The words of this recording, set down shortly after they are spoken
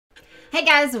Hey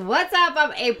guys, what's up?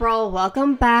 I'm April.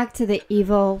 Welcome back to The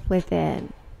Evil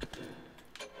Within.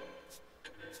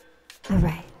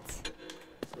 Alright.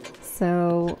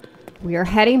 So, we are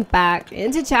heading back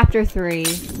into chapter 3.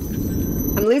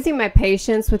 I'm losing my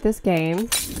patience with this game. And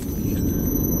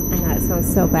that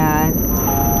sounds so bad.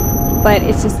 But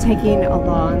it's just taking a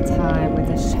long time with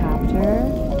this chapter.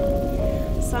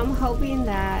 So I'm hoping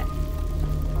that,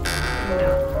 you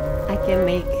know, I can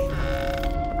make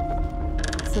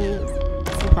some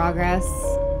progress.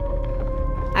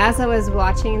 As I was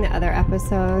watching the other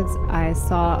episodes, I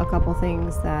saw a couple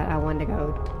things that I wanted to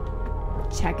go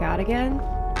check out again.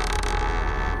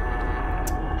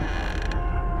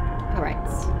 Alright.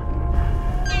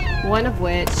 One of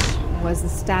which was the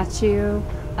statue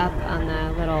up on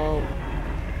the little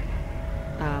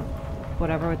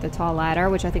whatever with the tall ladder,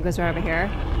 which I think was right over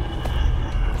here.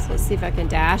 So let's see if I can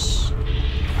dash.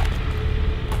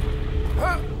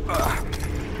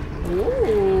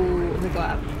 Ooh, we go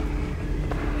up.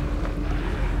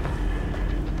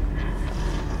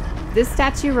 This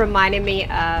statue reminded me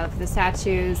of the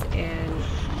statues in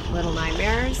Little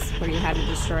Nightmares, where you had to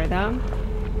destroy them.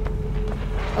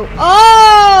 Oh!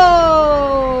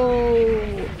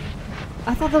 Oh!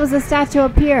 I thought there was a statue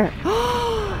up here.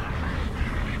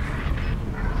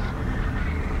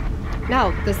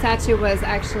 No, the statue was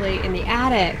actually in the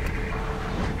attic.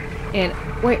 And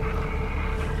wait.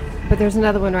 But there's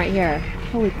another one right here.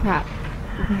 Holy crap.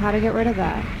 Okay, how to get rid of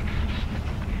that?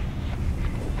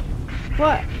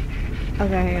 What? Okay,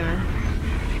 hang on.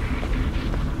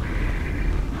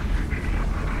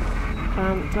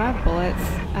 Do I have bullets?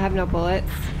 I have no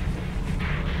bullets.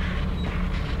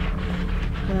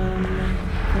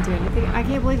 Can't do anything. I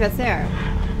can't believe that's there. I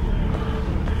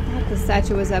thought the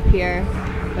statue was up here,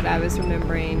 but I was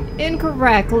remembering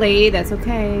incorrectly. That's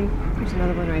okay. There's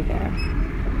another one right there.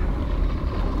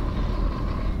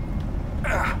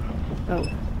 Oh.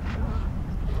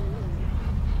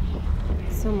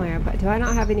 Somewhere, but do I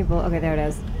not have any bullets? Okay, there it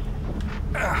is.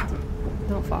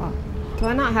 Don't fall. Do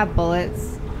I not have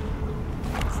bullets?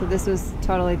 So this was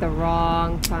totally the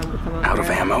wrong time to come up Out here.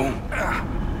 of ammo.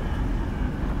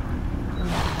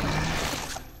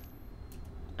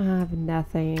 I have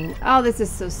nothing. Oh, this is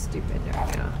so stupid. There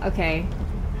we go. Okay.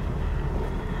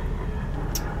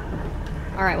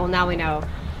 Alright, well now we know.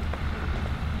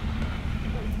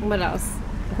 What else?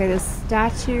 Okay, this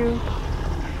statue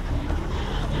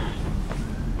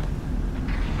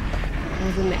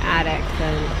was in the attic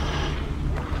then.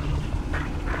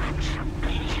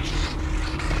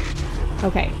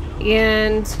 Okay,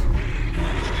 and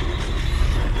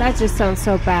that just sounds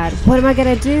so bad. What am I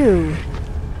gonna do?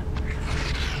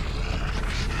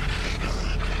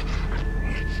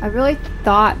 I really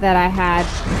thought that I had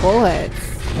bullets.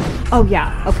 Oh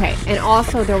yeah, okay. And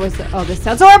also there was, oh, this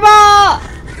sounds horrible!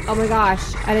 Oh my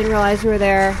gosh, I didn't realize you were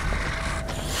there.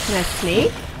 Can I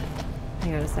sneak?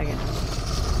 Hang on a second.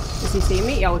 Does he see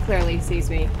me? Oh, clearly he sees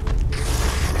me.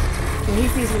 So he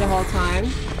sees me the whole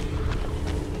time.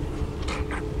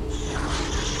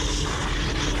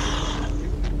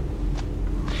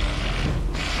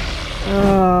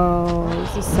 Oh,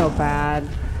 this is so bad.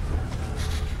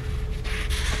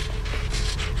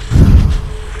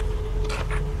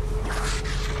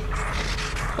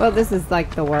 Well, this is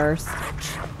like the worst.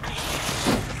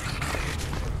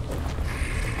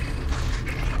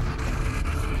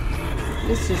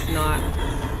 It's just not.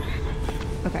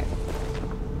 Okay.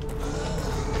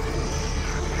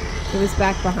 It was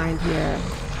back behind here.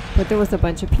 But there was a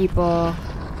bunch of people.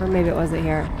 Or maybe it wasn't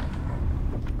here.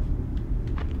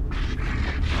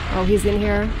 Oh, he's in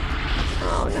here?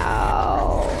 Oh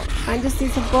no. I just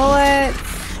need some bullets.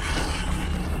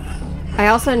 I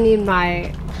also need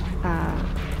my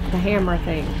the hammer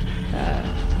thing. The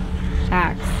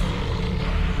axe.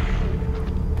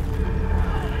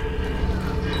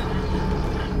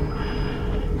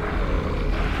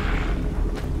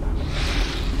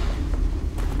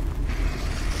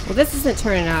 Well, this isn't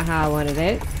turning out how I wanted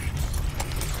it.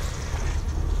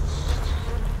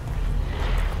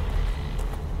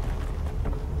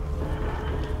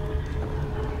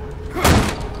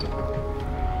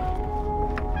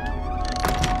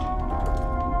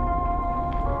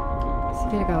 Is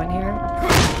he gonna go in here?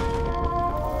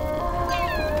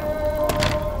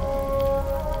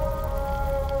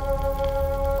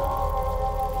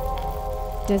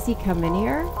 Does he come in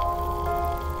here?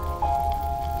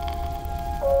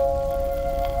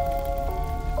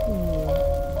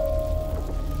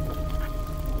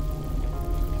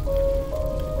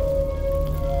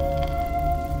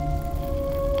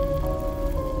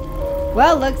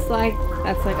 Well, looks like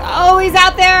that's like, oh, he's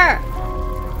out there!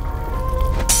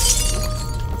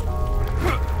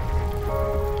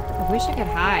 wish I could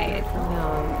hide from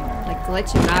him. Like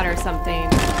glitch him out or something.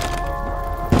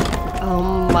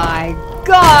 Oh my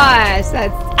gosh!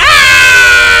 That's...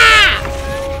 Ah!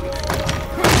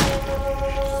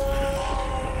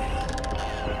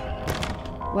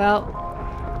 Well...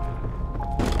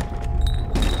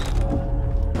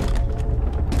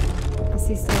 Is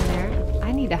he still there?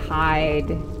 I need to hide.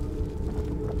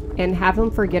 And have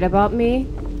him forget about me?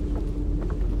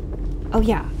 Oh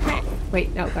yeah.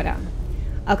 Wait, no, go down.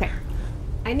 Okay.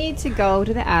 I need to go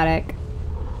to the attic.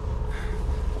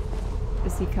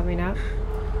 Is he coming up?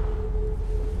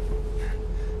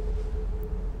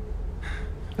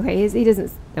 Okay, he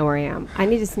doesn't know where I am. I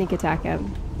need to sneak attack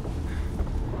him.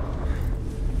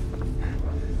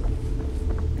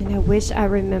 And I wish I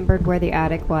remembered where the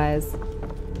attic was.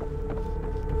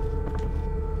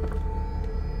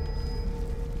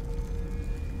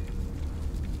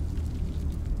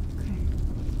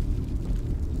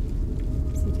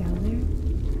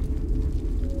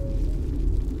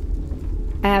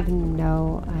 I have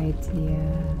no idea.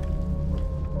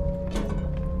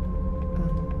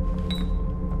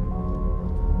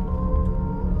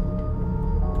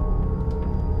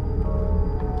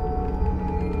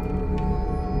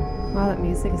 Wow, that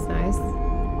music is nice.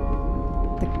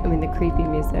 I mean, the creepy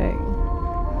music.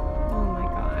 Oh my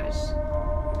gosh.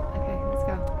 Okay, let's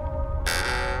go.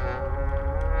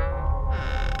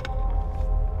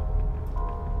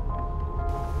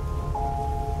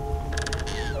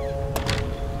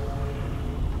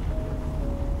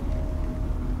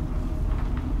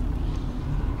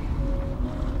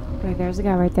 Wait, there's a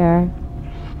guy right there.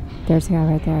 There's a guy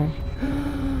right there.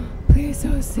 Please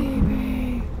don't see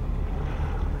me.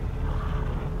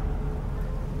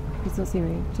 Please don't see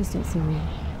me. Just don't see me.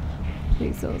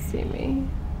 Please don't see me.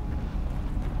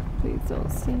 Please don't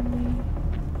see me.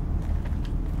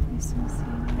 Please don't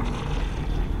see me.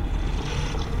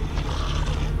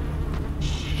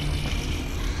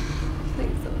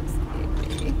 Please don't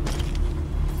see me.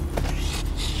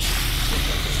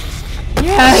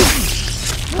 Yes!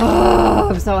 Oh,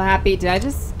 I'm so happy. Did I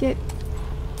just get...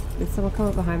 Did someone come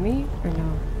up behind me? Or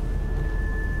no?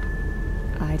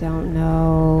 I don't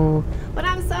know. But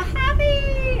I'm so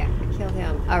happy! I killed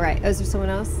him. Alright, is there someone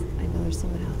else? I know there's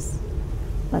someone else.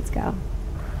 Let's go.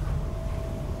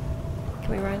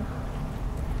 Can we run?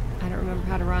 I don't remember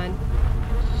how to run.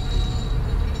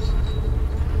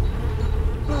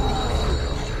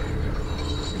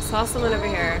 I saw someone over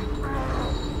here.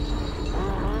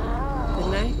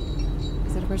 Didn't I?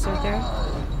 Is that a person right there?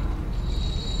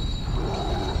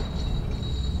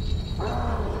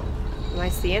 Am I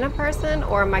seeing a person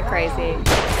or am I crazy?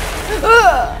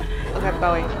 Okay, I'm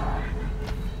going.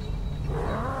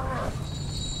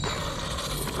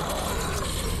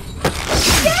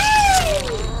 Yay!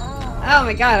 Oh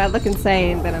my god, I look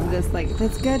insane, but I'm just like,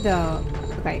 that's good though.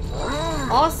 Okay.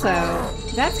 Also,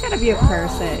 that's gotta be a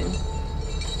person.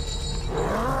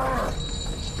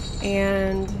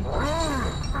 And...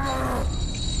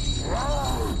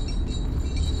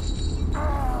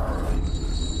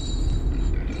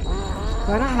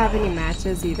 do I not have any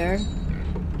matches either?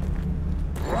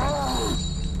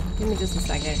 Give me just a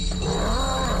second.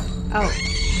 Oh.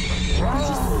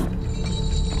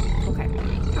 Okay.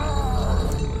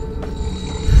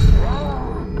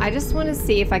 I just want to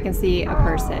see if I can see a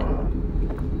person.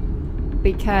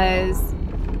 Because...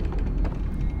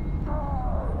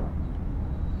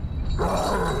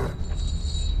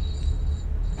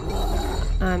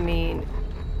 I mean...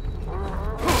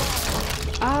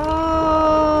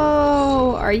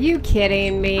 Oh, are you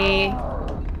kidding me?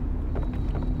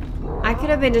 I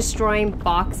could have been destroying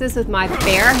boxes with my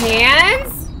bare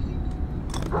hands?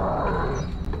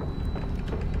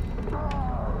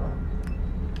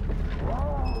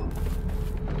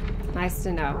 Nice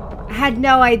to know. I had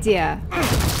no idea.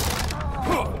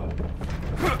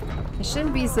 I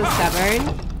shouldn't be so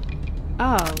stubborn.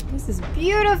 Oh, this is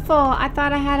beautiful. I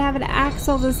thought I had to have an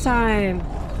axle this time.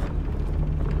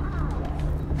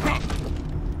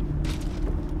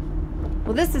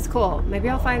 Well, this is cool. Maybe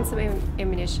I'll find some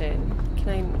ammunition. Can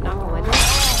I knock a window?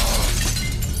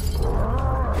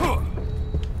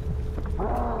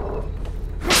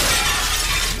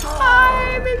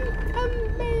 I'm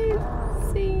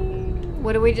amazing.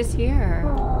 What did we just hear?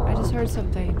 I just heard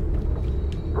something.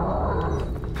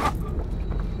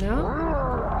 No?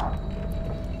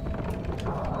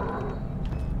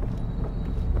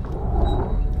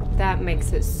 That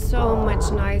makes it so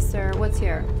much nicer. What's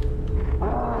here?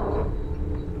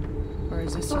 Or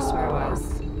is this just where I was?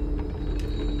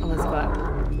 Oh, let's go up.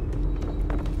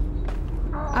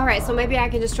 Alright, so maybe I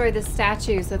can destroy the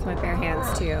statues with my bare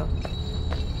hands too.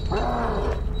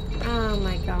 Oh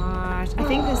my gosh. I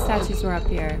think the statues were up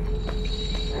here.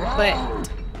 But,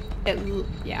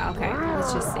 yeah, okay.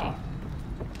 Let's just see.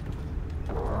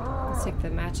 Let's take the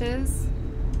matches.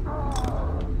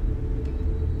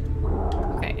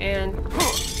 Okay, and...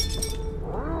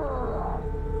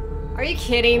 Are you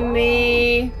kidding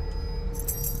me?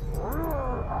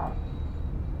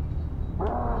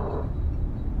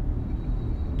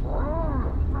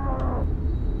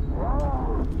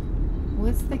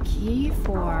 What's the key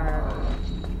for?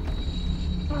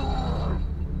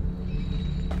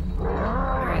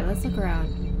 Alright, let's look around.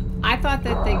 I thought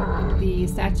that the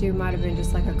statue might have been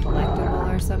just like a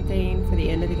collectible or something for the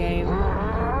end of the game.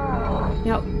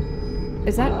 No.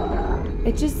 Is that...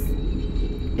 It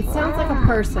sounds like a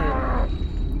person.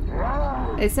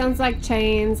 It sounds like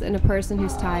chains and a person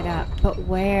who's tied up. But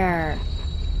where?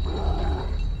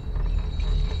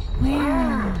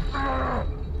 Where?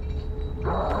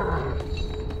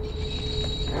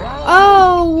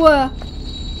 Oh!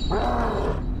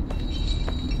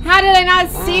 How did I not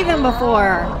see them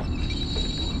before?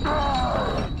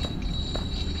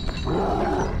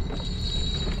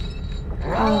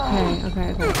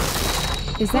 Okay.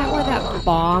 Is that where that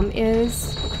bomb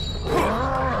is?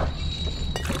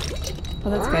 Oh,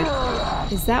 that's good.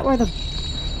 Is that where the...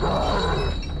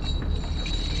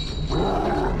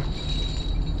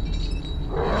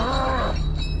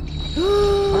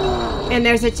 And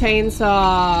there's a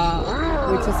chainsaw,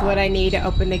 which is what I need to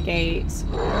open the gate.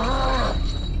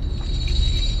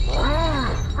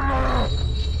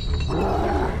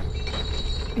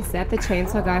 Is that the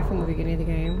chainsaw guy from the beginning of the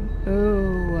game?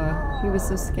 Ooh, he was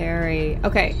so scary.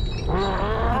 Okay,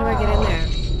 how do I get in there?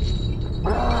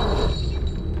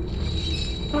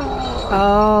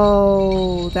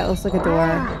 Oh, that looks like a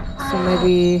door. So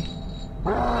maybe...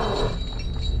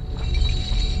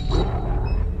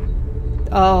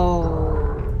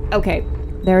 Oh, okay.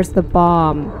 There's the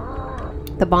bomb.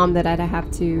 The bomb that I'd have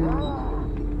to,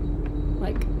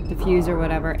 like, defuse or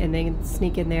whatever, and then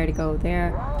sneak in there to go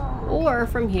there. Or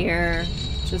from here,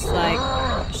 just, like,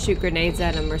 shoot grenades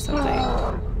at him or something.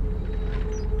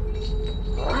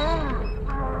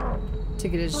 To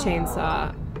get his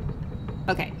chainsaw.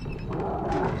 Okay.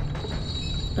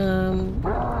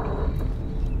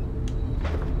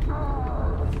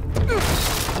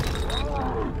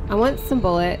 I want some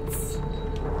bullets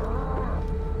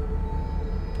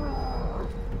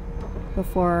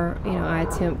before, you know, I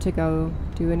attempt to go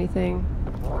do anything.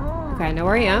 Okay, I know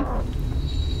where I am.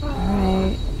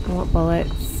 Alright, I want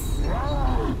bullets.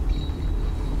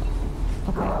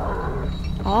 Okay.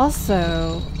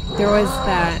 Also, there was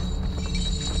that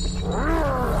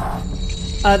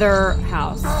other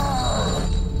house.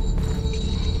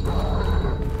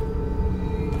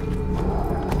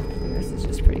 This is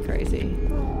just pretty crazy.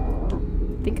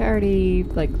 I think I already,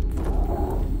 like,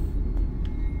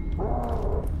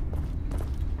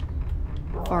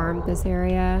 farmed this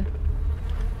area.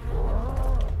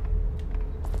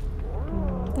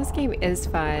 This game is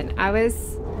fun.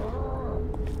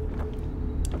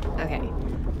 Okay.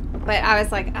 But I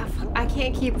was like, I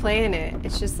can't keep playing it.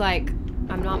 It's just like,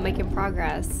 I'm not making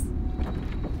progress.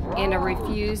 And I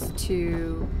refuse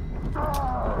to,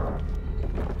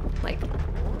 like,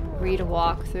 read a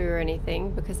walkthrough or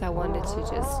anything because I wanted to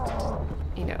just,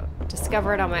 you know,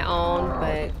 discover it on my own,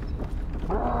 but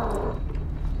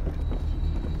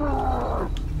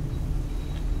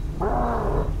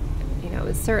you know, it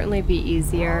would certainly be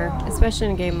easier, especially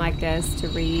in a game like this, to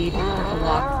read a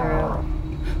walkthrough.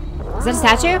 Is that a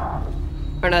statue?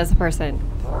 Or no, it's a person.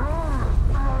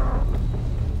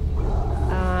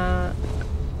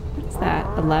 What's that?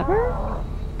 A lever?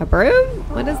 A broom?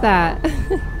 What is that?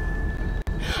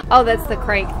 Oh, that's the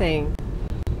crank thing.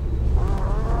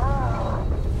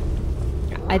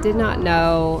 I did not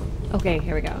know. Okay,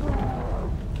 here we go.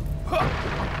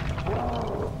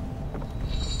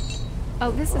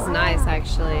 Oh, this is nice,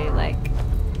 actually. Like,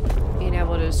 being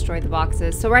able to destroy the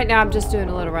boxes. So right now I'm just doing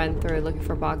a little run through looking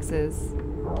for boxes.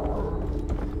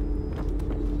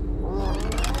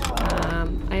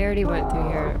 I already went through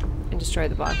here and destroyed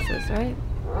the boxes, right?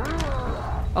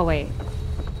 Oh, wait.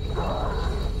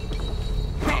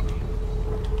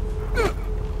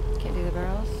 Can't do the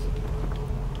barrels.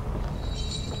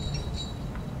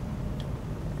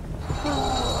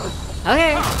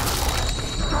 Okay.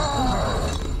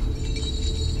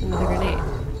 Another grenade.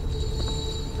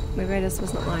 Maybe I just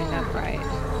wasn't lined up right.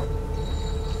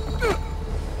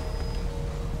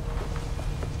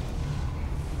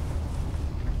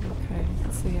 Okay,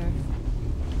 let's see here.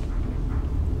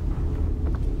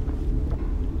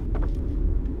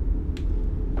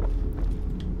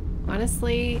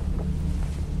 Honestly,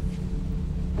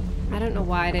 I don't know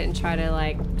why I didn't try to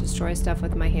like destroy stuff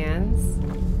with my hands.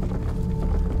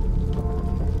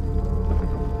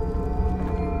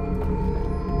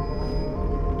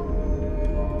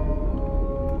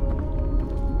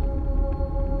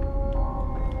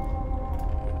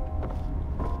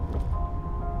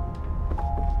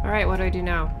 All right, what do I do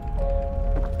now?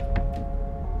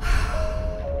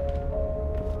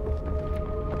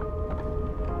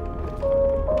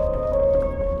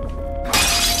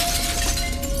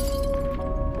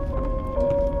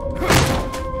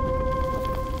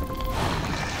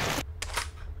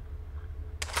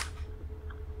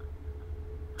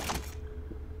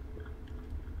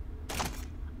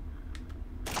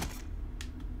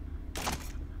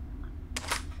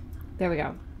 There we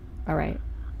go. All right.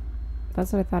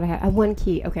 That's what I thought I had. One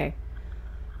key. Okay.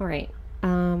 All right.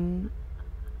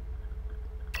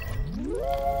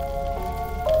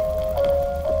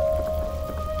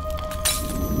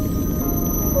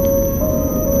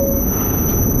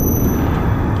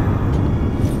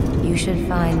 You should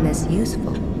find this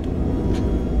useful.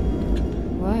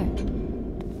 What?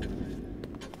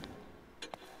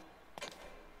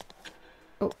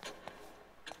 Oh.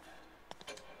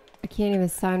 I can't even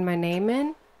sign my name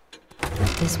in?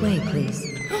 This way, please.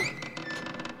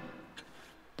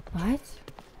 What?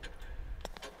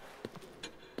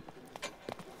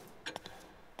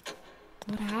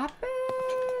 What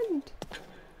happened?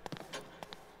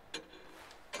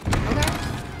 Okay.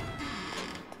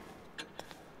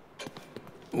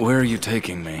 Where are you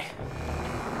taking me?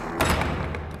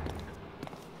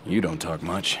 You don't talk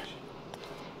much.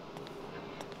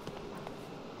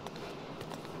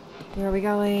 Where are we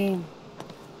going?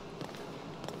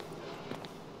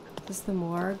 Is this the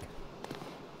morgue?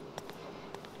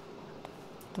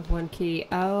 With one key.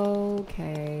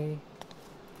 Okay.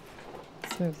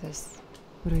 Let's move this.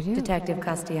 What do I do? Detective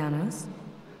Castellanos,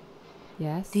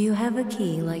 Yes? do you have a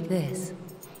key like this?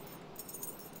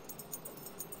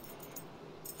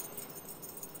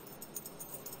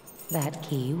 That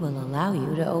key will allow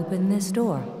you to open this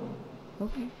door.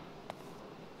 Okay.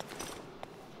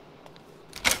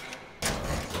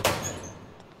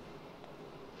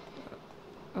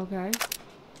 Okay.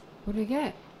 What do I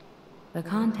get? The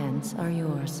contents are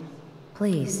yours.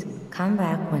 Please, come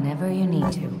back whenever you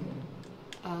need to.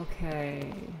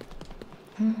 Okay.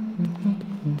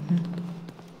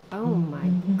 Oh my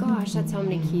gosh, that's how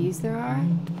many keys there are?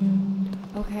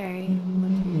 Okay.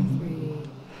 1, 2, 3.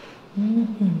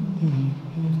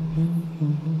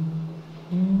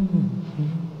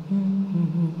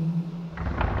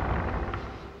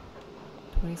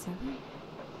 27?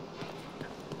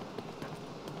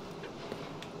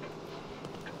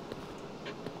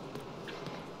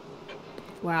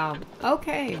 Wow.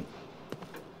 Okay.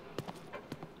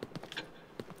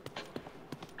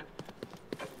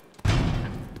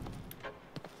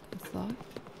 It's locked.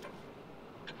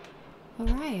 All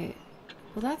right.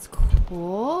 Well, that's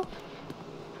cool.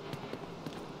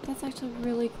 That's actually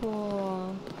really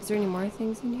cool. Is there any more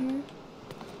things in here?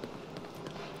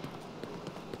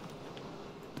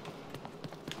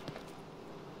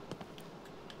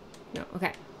 No.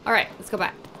 Okay. All right. Let's go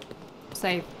back.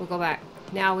 Save. We'll go back.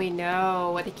 Now we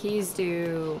know what the keys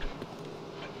do.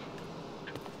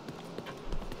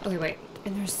 Okay, wait.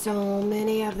 And there's so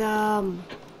many of them.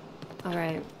 All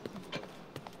right.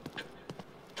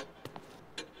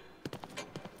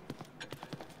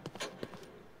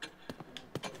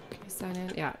 Okay, sign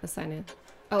in. Yeah, let's sign in.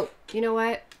 Oh, you know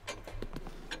what?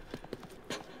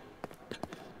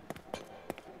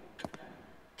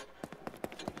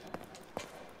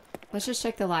 Let's just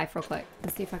check the life real quick.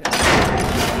 Let's see if I can.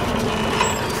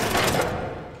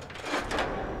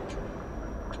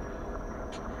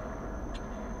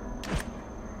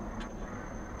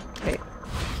 Wait.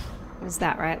 Is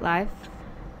that right, live?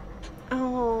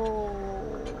 Oh.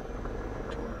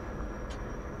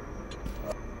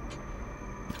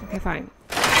 Okay, fine.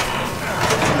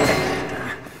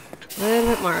 A little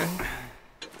bit more.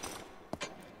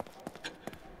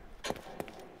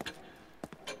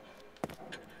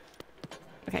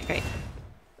 Okay, great.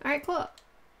 Alright, cool.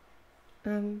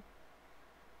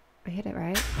 I hit it,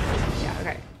 right? Yeah,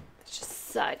 okay. It's just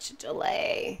such a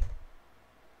delay.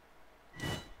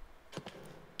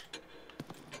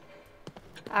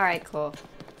 Alright, cool.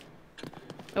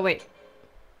 Oh, wait.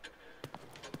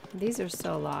 These are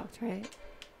still locked, right?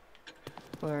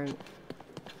 Or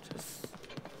just...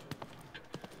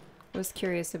 I was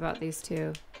curious about these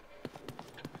two.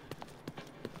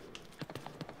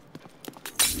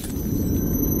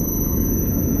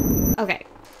 Okay.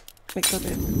 Wait, go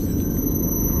through.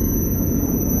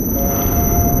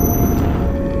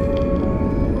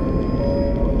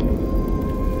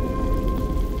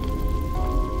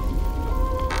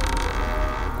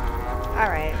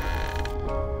 Alright.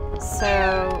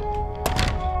 So...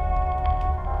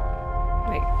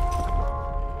 Wait.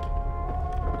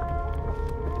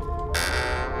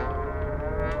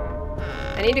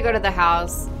 I need to go to the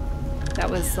house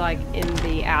that was, like, in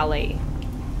the alley.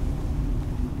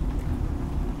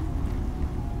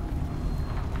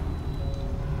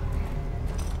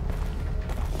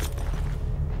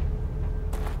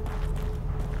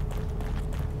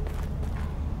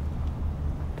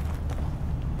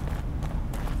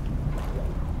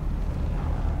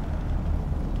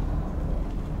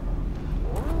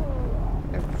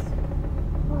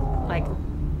 Like,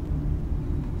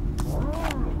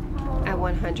 I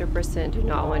 100% do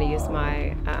not want to use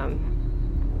my,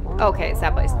 okay, it's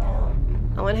that place.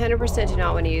 I 100% do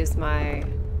not want to use my,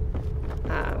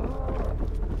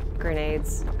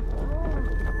 grenades.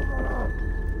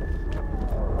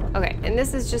 Okay, and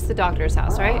this is just the doctor's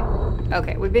house, right?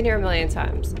 Okay, we've been here a million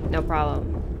times. No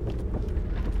problem.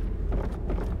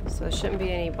 So there shouldn't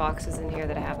be any boxes in here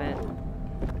that I haven't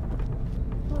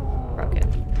broken.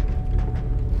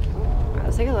 Alright,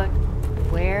 let's take a look.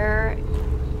 Where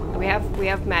we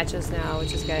have matches now,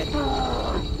 which is good.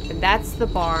 And that's the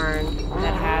barn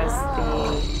that has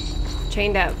the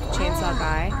chained up chainsaw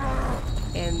guy.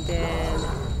 And then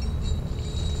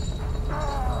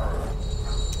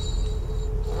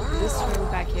this room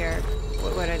back here.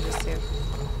 What did I just do?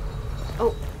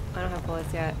 Oh, I don't have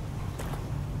bullets yet.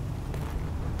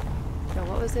 No,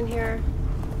 what was in here?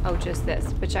 Oh, just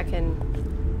this, which I can...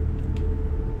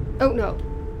 Oh, no.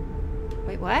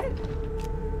 Wait, what?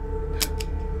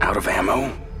 Out of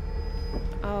ammo?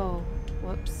 Oh,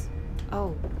 whoops.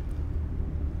 Oh.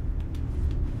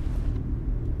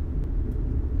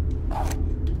 I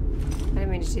didn't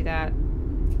mean to do that.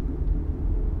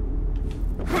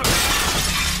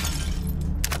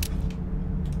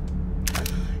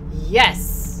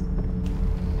 Yes!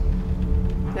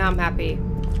 Now I'm happy.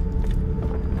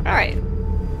 Alright.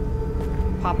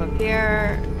 Pop up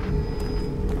here.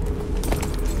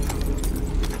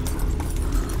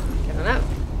 Get on up.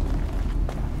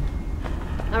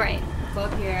 Alright. Go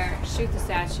up here, shoot the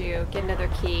statue, get another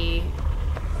key.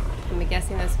 I'm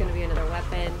guessing that's going to be another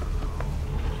weapon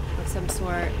of some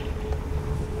sort.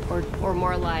 Or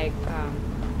more like, no,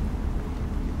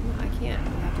 I can't. I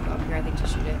have to go up here, I think, to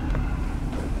shoot it.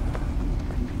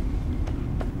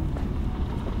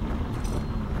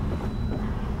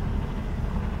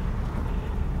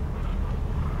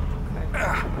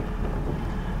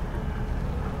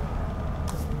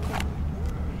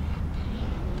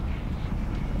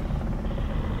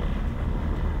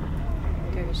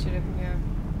 Shoot it from here.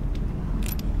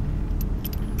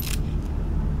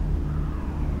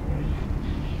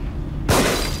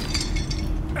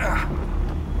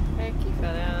 Heck, you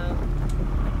fell down.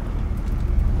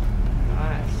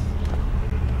 Gosh.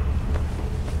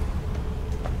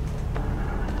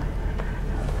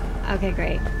 Okay,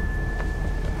 great.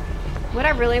 What I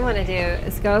really want to do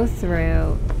is go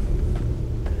through.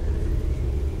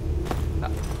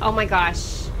 Oh my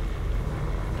gosh.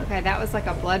 Okay, that was like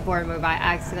a Bloodborne move I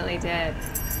accidentally did.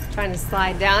 Trying to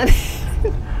slide down.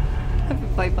 I've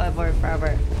been playing Bloodborne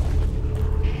forever.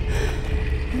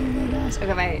 Oh my gosh.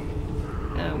 Okay, wait.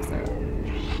 I'm sorry.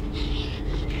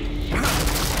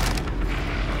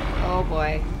 Oh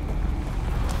boy.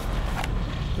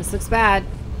 This looks bad.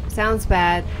 Sounds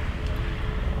bad.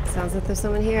 Sounds like there's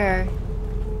someone here.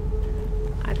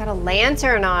 I got a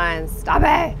lantern on. Stop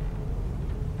it!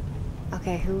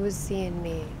 Okay, who was seeing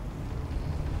me?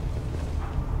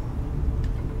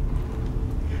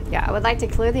 Yeah, I would like to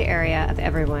clear the area of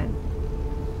everyone.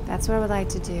 That's what I would like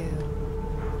to do.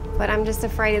 But I'm just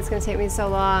afraid it's going to take me so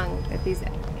long. If these,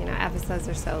 episodes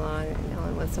are so long, and no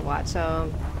one wants to watch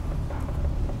them.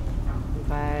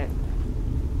 But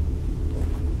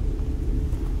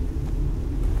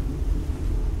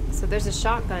so there's a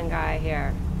shotgun guy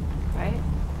here, right?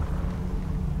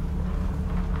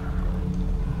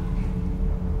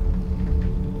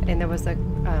 And there was a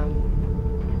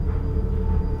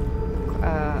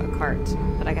cart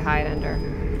that I could hide under.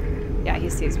 Yeah, he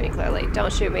sees me clearly.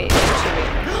 Don't shoot me. Don't shoot me.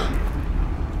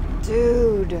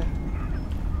 Dude.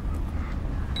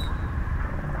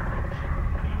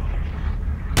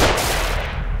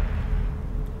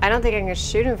 I don't think I can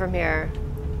shoot him from here.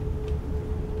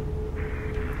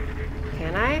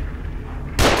 Can I?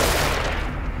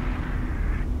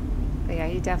 But yeah,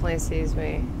 he definitely sees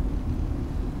me.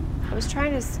 I was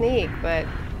trying to sneak, but...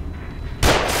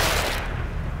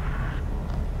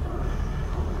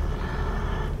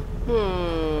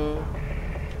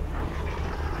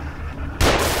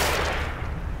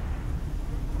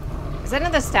 Is that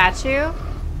another statue?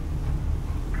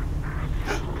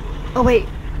 Oh, wait.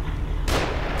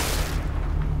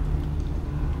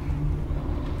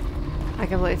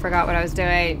 completely forgot what I was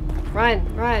doing.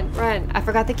 Run, run, run. I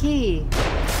forgot the key.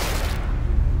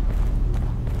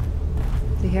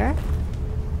 Is he here?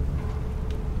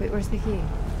 Wait, where's the key?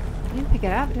 I didn't pick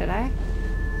it up, did I?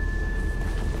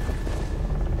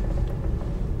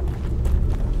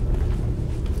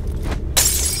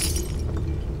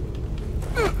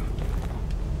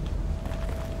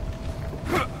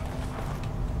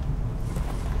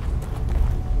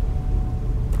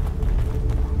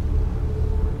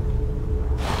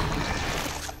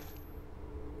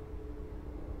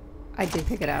 I did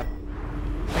pick it up.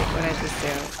 Wait, what did I just do?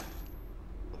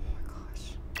 Oh my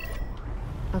gosh.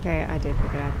 Okay, I did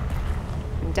pick it up.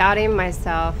 I'm doubting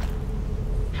myself.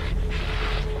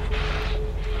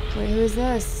 Wait, who is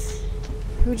this?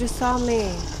 Who just saw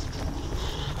me?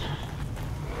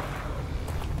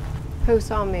 Who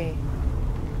saw me?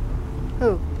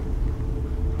 Who?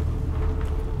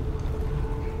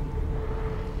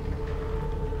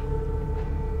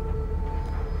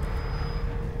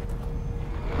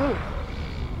 Who?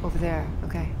 Over there.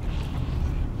 Okay.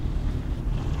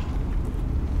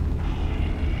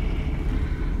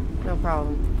 No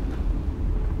problem.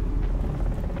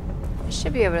 I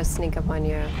should be able to sneak up on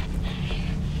you.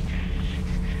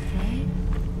 Right?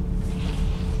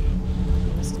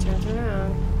 Unless it turns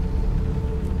around.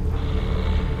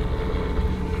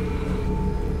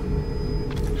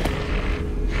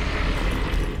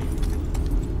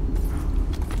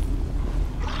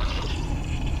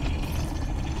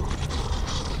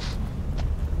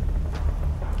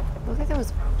 Look at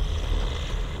those.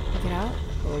 Look it out.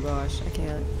 Oh gosh, I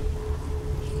can't.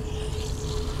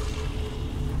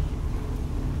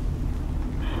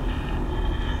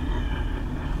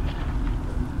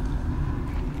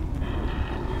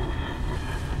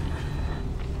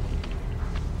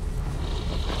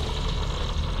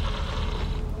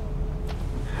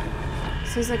 As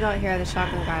soon as I go out here, the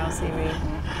shotgun guy will see me.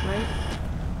 Right?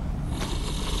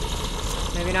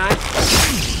 Maybe not.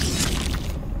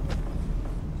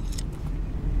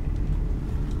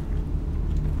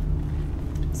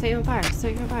 Set you on fire.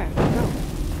 Set you on fire. Go.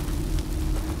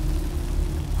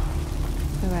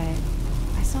 Alright.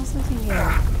 I saw something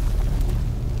here.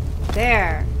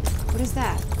 There. What is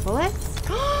that? Bullets?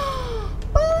 Bullets!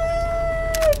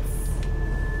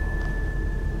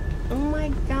 Oh my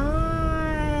gosh.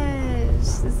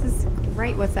 This is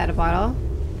great. What's that? A bottle?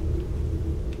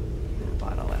 A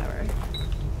bottle, whatever.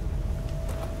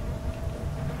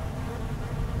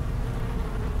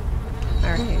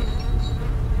 Alright.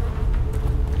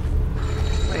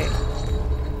 Wait.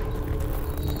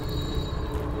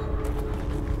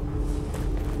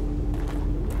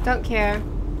 Don't care.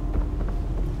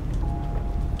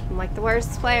 I'm like the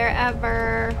worst player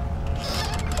ever.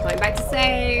 Going back to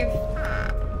save.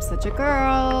 I'm such a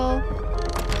girl.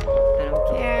 I don't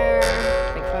care.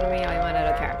 Make fun of me all you want, I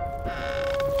don't care.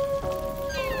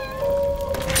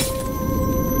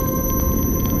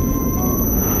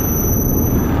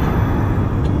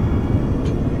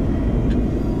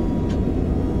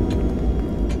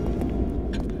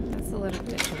 That's a little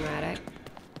bit dramatic.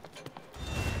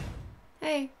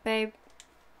 Hey, babe.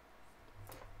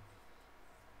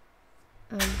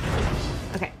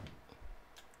 Okay.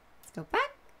 Let's go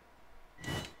back.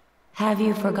 Have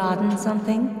you forgotten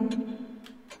something?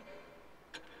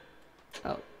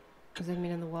 Oh, does that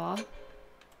mean on the wall?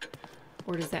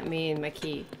 Or does that mean my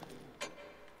key?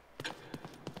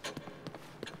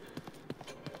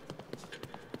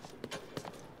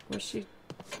 Where's she?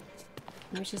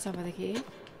 Maybe she's talking about the key?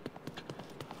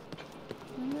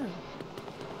 I don't know.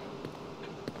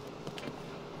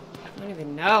 I don't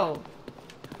even know.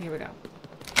 Here we go.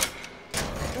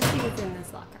 Let's see what's in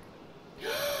this locker.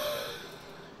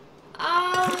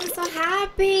 Oh, I'm so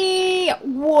happy!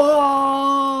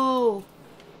 Whoa!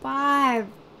 5,000!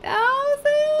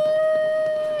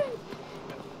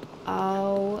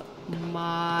 Oh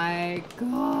my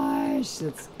gosh,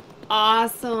 that's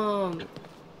awesome!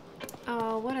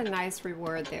 Oh, what a nice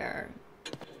reward there.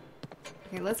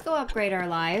 Okay, let's go upgrade our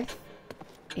life.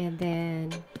 And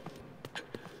then...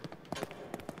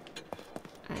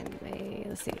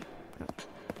 let's see.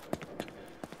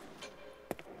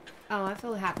 Oh, I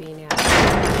feel happy now.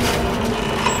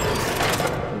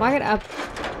 If I could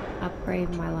upgrade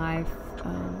my life.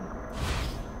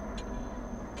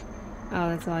 Oh,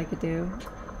 that's all I could do.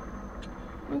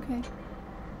 Okay.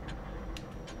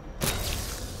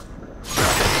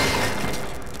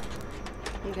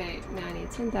 Okay, now I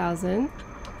need 10,000.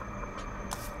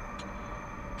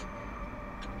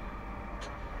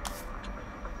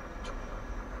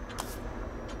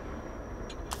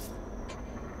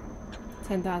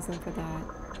 $10,000 for that.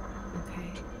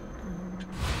 Okay.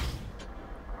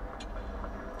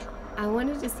 I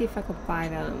wanted to see if I could buy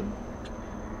them.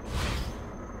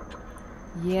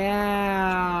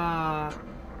 Yeah.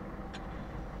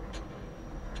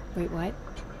 Wait, what?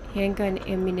 Handgun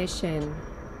ammunition.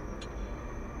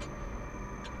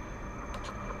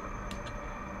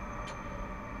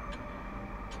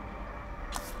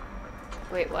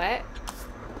 Wait, what?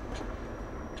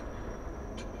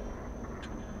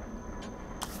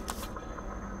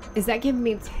 Is that giving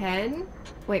me 10?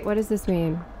 Wait, what does this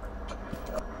mean?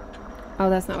 Oh,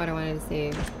 that's not what I wanted to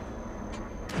see.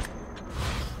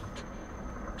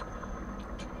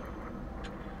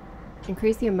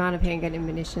 Increase the amount of handgun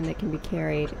ammunition that can be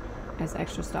carried as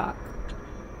extra stock.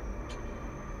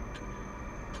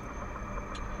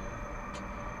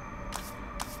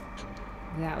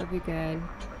 That would be good.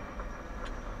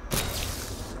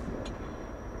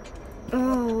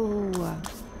 Oh!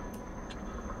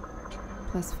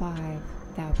 +5.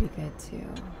 That would be good too.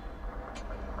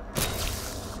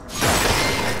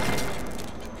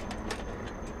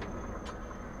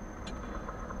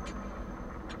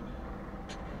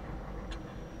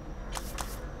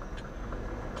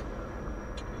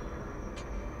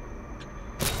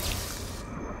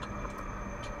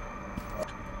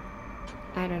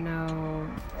 I don't know.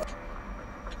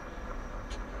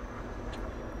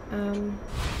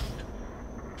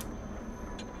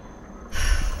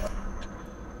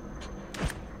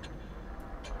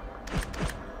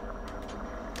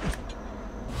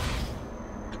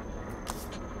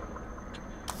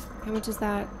 How much is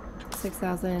that?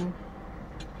 6,000.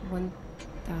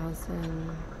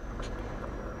 1,000.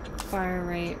 Fire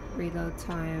rate, reload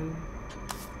time.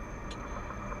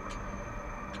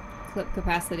 Clip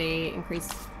capacity, increase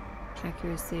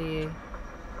accuracy.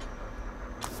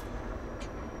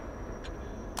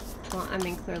 Well, I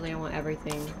mean, clearly I want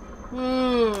everything.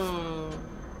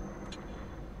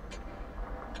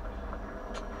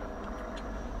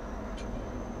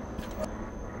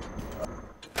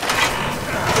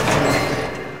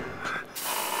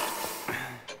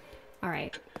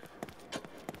 Alright.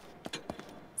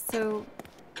 So,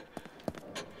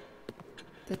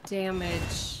 the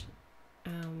damage...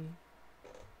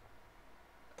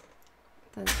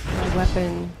 my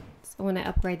weapon, I want to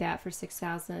upgrade that for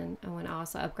 6,000. I want to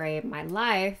also upgrade my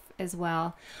life as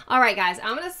well. Alright guys,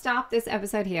 I'm going to stop this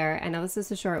episode here. I know this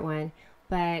is a short one,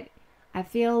 but I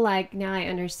feel like now I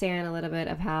understand a little bit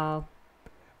of how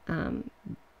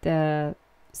the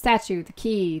statue, the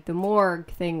key, the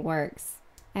morgue thing works.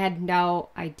 I had no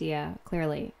idea,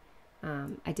 clearly.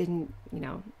 I didn't, you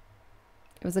know,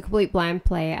 it was a complete blind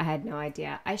play. I had no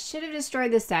idea. I should have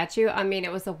destroyed the statue. I mean,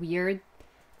 it was a weird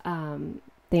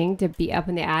thing to be up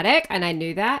in the attic, and I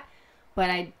knew that, but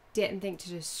I didn't think to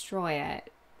destroy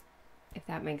it, if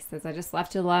that makes sense. I just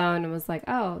left it alone and was like,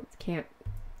 oh, it can't,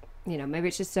 you know, maybe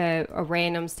it's just a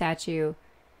random statue,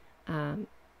 you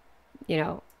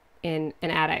know, in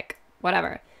an attic,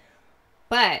 whatever.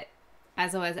 But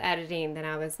as I was editing, then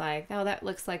I was like, oh, that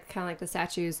looks like kind of like the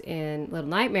statues in Little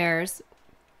Nightmares,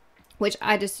 which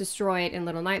I just destroyed in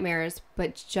Little Nightmares,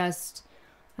 but just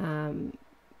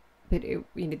but it,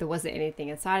 you know, there wasn't anything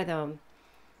inside of them.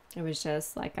 It was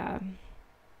just like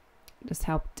just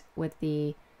helped with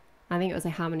the, I think it was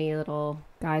like how many little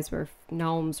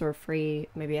gnomes were free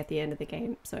maybe at the end of the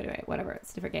game. So anyway, whatever,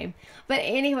 it's a different game. But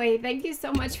anyway, thank you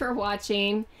so much for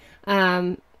watching.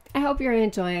 I hope you're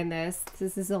enjoying this.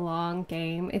 This is a long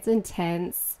game. It's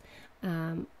intense.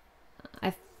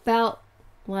 I felt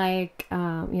like, you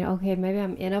know, okay, maybe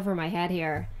I'm in over my head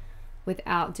here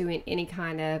without doing any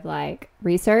kind of like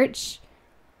research,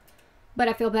 but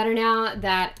I feel better now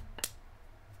that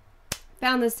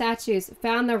found the statues,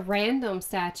 found the random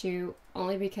statue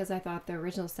only because I thought the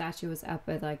original statue was up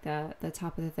at like the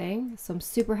top of the thing. So I'm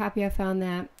super happy I found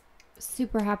that.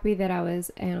 Super happy that I was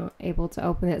able to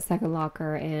open that second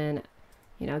locker and,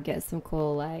 you know, get some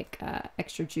cool like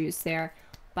extra juice there.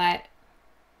 But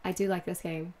I do like this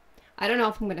game. I don't know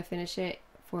if I'm going to finish it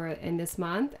in this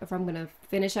month, if I'm going to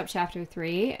finish up chapter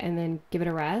 3 and then give it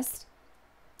a rest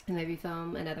and maybe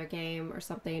film another game or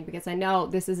something, because I know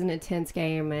this is an intense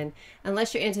game, and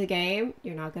unless you're into the game,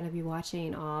 you're not going to be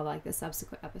watching all like the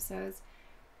subsequent episodes.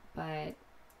 But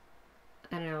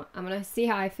I don't know. I'm going to see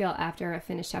how I feel after I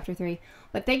finish chapter 3.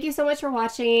 But thank you so much for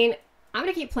watching. I'm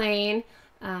going to keep playing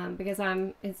because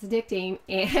it's addicting,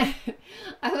 and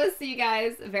I will see you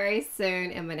guys very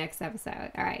soon in my next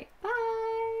episode. All right. Bye.